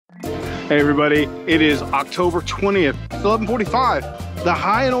Hey everybody, it is October 20th, it's 11:45. The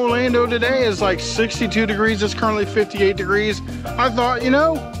high in Orlando today is like 62 degrees, it's currently 58 degrees. I thought, you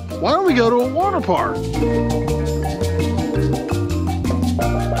know, why don't we go to a water park?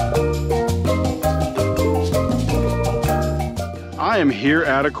 I am here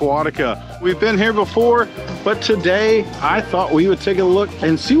at Aquatica. We've been here before, but today I thought we would take a look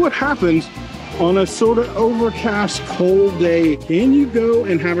and see what happens on a sort of overcast, cold day. Can you go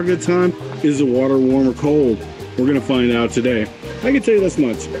and have a good time? Is the water warm or cold? We're gonna find out today. I can tell you this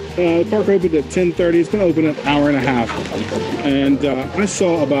much. The park opened at 10:30. It's gonna open in an hour and a half. And I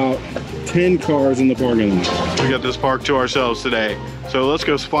saw about 10 cars in the parking lot. We got this park to ourselves today. So let's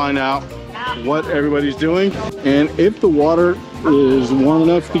go find out what everybody's doing and if the water is warm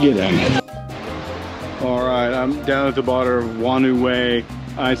enough to get in. All right, I'm down at the bottom of Wanu Way.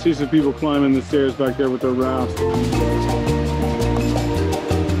 I see some people climbing the stairs back there with their rafts.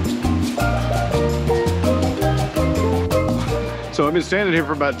 So I've been standing here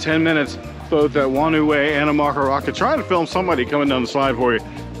for about 10 minutes, both at Wanu Way and Aquatica, trying to film somebody coming down the slide for you.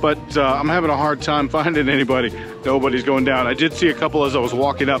 But I'm having a hard time finding anybody. Nobody's going down. I did see a couple as I was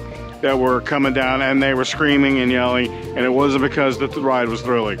walking up that were coming down and they were screaming and yelling, and it wasn't because the ride was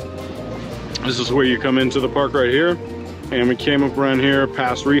thrilling. This is where you come into the park right here. And we came up around here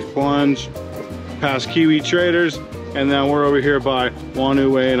past Reef Plunge, past Kiwi Traders, and now we're over here by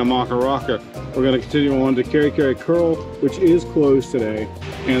Wanu Way and Aquatica. We're gonna continue on to Kari Kari Curl, which is closed today.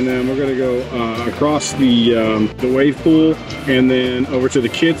 And then we're gonna go across the wave pool and then over to the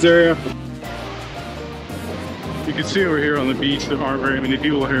kids area. You can see over here on the beach, there aren't very many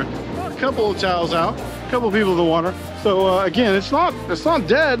people here. A couple of towels out, a couple of people in the water. So again, it's not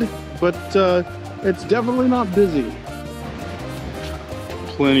dead, but it's definitely not busy.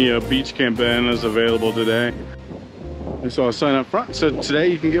 Plenty of beach cabanas available today. I saw a sign up front, said today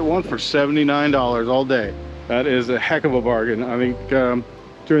you can get one for $79 all day. That is a heck of a bargain. I think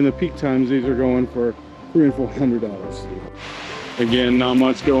during the peak times these are going for $300 and $400. Again, not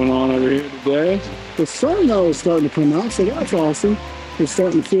much going on over here today. The sun though is starting to come out, so that's awesome. We're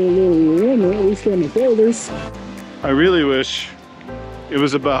starting to feel a little warmer, at least on the shoulders. I really wish it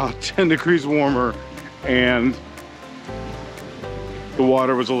was about 10 degrees warmer and the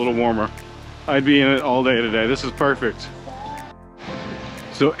water was a little warmer. I'd be in it all day today. This is perfect.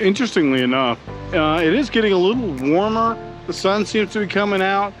 So interestingly enough, it is getting a little warmer. The sun seems to be coming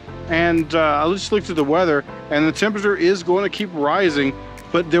out, and I just looked at the weather and the temperature is going to keep rising,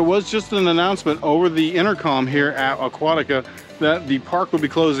 but there was just an announcement over the intercom here at Aquatica that the park will be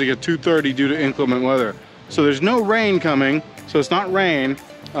closing at 2:30 due to inclement weather. So there's no rain coming, so it's not rain.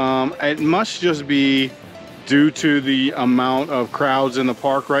 It must just be due to the amount of crowds in the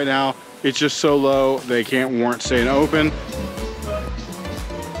park right now. It's just so low, they can't warrant staying open.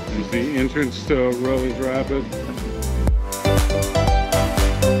 There's the entrance to Rose Rapids.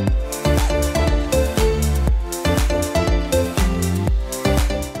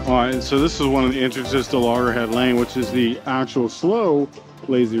 All right, so this is one of the entrances to Loggerhead Lane, which is the actual slow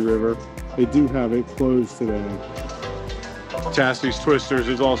lazy river. They do have it closed today. Tasty's Twisters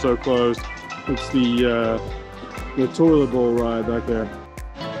is also closed. It's the toilet bowl ride back there.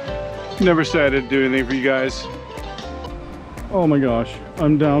 Never said I'd do anything for you guys. Oh my gosh,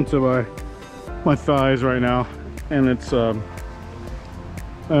 I'm down to my thighs right now, and it's I'm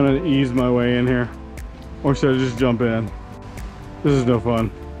gonna ease my way in here, or should I just jump in? This is no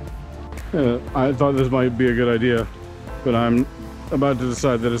fun. I thought this might be a good idea, but I'm about to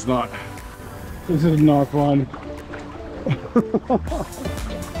decide that it's not. This is not fun.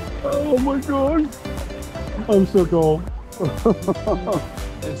 Oh my god, I'm so cold.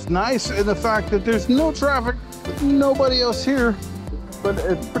 It's nice in the fact that there's no traffic, nobody else here, but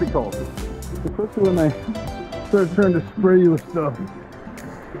it's pretty cold. Especially when they start trying to spray you with stuff,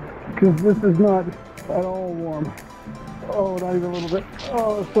 because this is not at all warm. Oh, not even a little bit.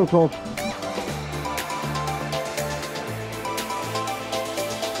 Oh, it's so cold.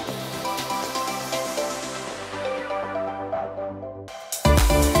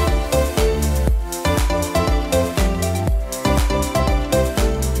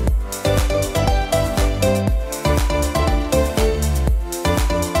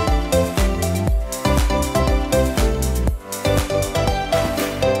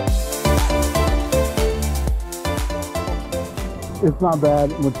 It's not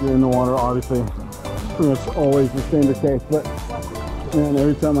bad once you're in the water, obviously. Pretty much always the standard case, but man,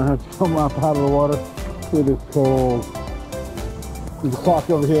 every time I have to come up out of the water, it is cold. There's a clock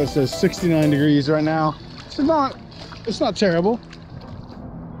over here that says 69 degrees right now. It's not terrible.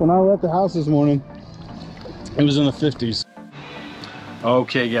 When I left the house this morning, it was in the 50s.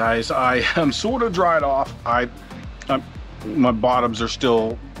 Okay, guys, I am sort of dried off. My bottoms are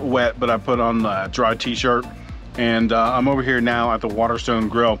still wet, but I put on a dry t-shirt, and I'm over here now at the Waterstone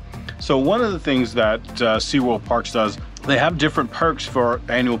Grill. So one of the things that SeaWorld Parks does, they have different perks for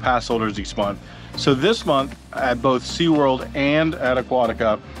annual pass holders each month. So this month at both SeaWorld and at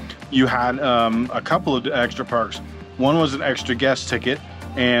Aquatica, you had a couple of extra perks. One was an extra guest ticket,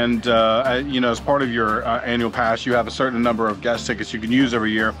 and you know, as part of your annual pass, you have a certain number of guest tickets you can use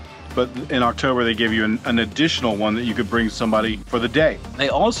every year. But in October, they gave you an additional one that you could bring somebody for the day. They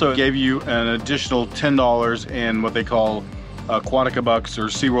also gave you an additional $10 in what they call Aquatica bucks or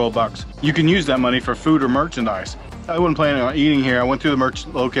SeaWorld bucks. You can use that money for food or merchandise. I wasn't planning on eating here. I went through the merch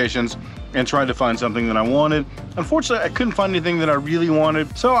locations and tried to find something that I wanted. Unfortunately, I couldn't find anything that I really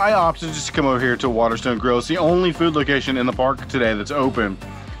wanted, so I opted just to come over here to Waterstone Grill. It's the only food location in the park today that's open.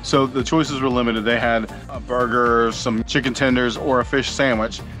 So the choices were limited. They had a burger, some chicken tenders, or a fish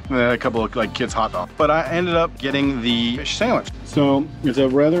sandwich, and they had a couple of like kids hot dogs. But I ended up getting the fish sandwich. So it's a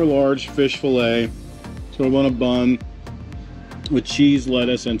rather large fish fillet, sort of on a bun, with cheese,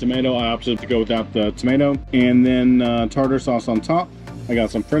 lettuce, and tomato. I opted to go without the tomato. And then tartar sauce on top. I got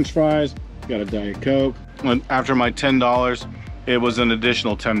some French fries, got a Diet Coke. And after my $10, it was an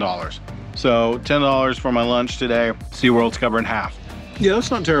additional $10. So $10 for my lunch today. SeaWorld's covering half. Yeah,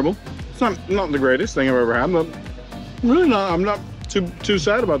 that's not terrible. It's not the greatest thing I've ever had, but really not. I'm not too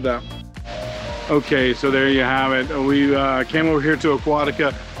sad about that. Okay, so there you have it. We came over here to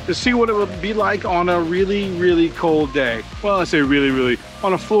Aquatica to see what it would be like on a really cold day. Well, I say really,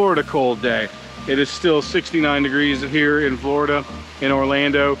 on a Florida cold day. It is still 69 degrees here in Florida, in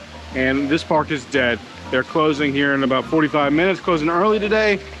Orlando, and this park is dead. They're closing here in about 45 minutes, closing early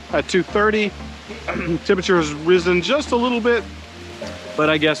today at 2:30. Temperature has risen just a little bit, but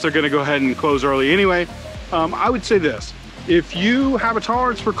I guess they're gonna go ahead and close early anyway. I would say this, if you have a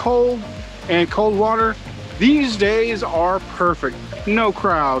tolerance for cold and cold water, these days are perfect. No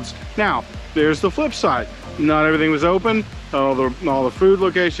crowds. Now, there's the flip side. Not everything was open, not all the food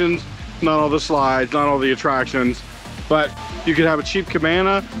locations, not all the slides, not all the attractions, but you could have a cheap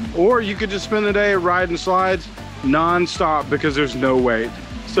cabana, or you could just spend the day riding slides non-stop because there's no wait.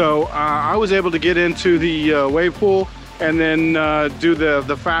 So I was able to get into the wave pool and then do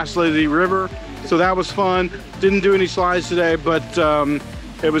the Fast Lady River. So that was fun. Didn't do any slides today, but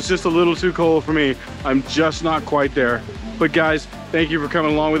it was just a little too cold for me. I'm just not quite there. But guys, thank you for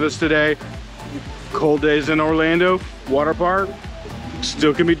coming along with us today. Cold days in Orlando, water park,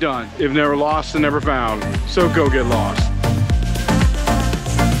 still can be done. If never lost and never found. So go get lost.